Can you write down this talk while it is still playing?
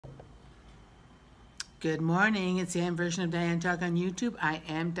Good morning. It's the version of DianeTalk on YouTube. I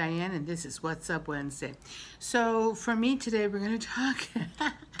am Diane, and this is What's Up Wednesday. So for me today, we're going to talk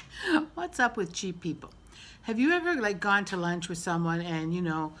what's up with cheap people. Have you ever gone to lunch with someone and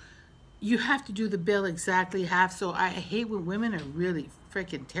you have to do the bill exactly half? So I hate when women are really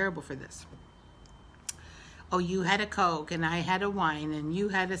freaking terrible for this. Oh, you had a Coke and I had a wine and you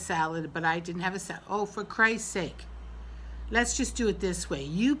had a salad, but I didn't have a salad. Oh, for Christ's sake. Let's just do it this way.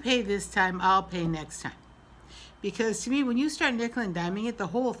 You pay this time, I'll pay next time. Because to me, when you start nickel and diming it, the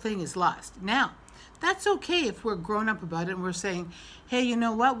whole thing is lost. Now, that's okay if we're grown up about it and we're saying, hey, you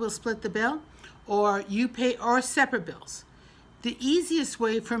know what, we'll split the bill, or you pay, or separate bills. The easiest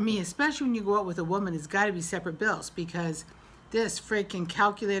way for me, especially when you go out with a woman, has got to be separate bills, because this freaking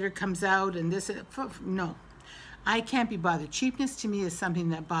calculator comes out and this, no. I can't be bothered. Cheapness to me is something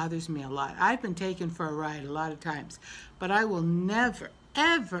that bothers me a lot. I've been taken for a ride a lot of times, but I will never,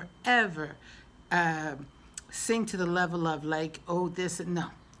 ever, ever sing to the level of oh, this, no.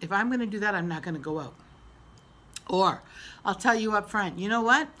 If I'm going to do that, I'm not going to go out. Or I'll tell you up front, you know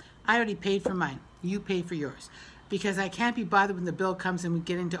what? I already paid for mine. You pay for yours. Because I can't be bothered when the bill comes and we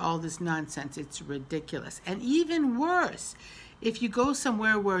get into all this nonsense. It's ridiculous. And even worse, if you go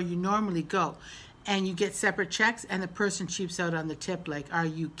somewhere where you normally go, and you get separate checks and the person cheaps out on the tip, are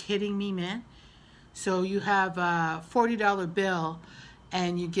you kidding me, man? So you have a $40 bill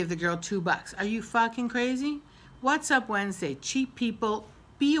and you give the girl $2. Are you fucking crazy? What's Up Wednesday? Cheap people,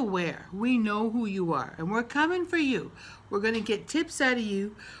 be aware. We know who you are and we're coming for you. We're going to get tips out of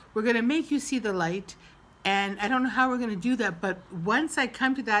you. We're going to make you see the light. And I don't know how we're going to do that, but once I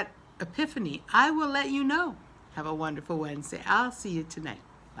come to that epiphany, I will let you know. Have a wonderful Wednesday. I'll see you tonight.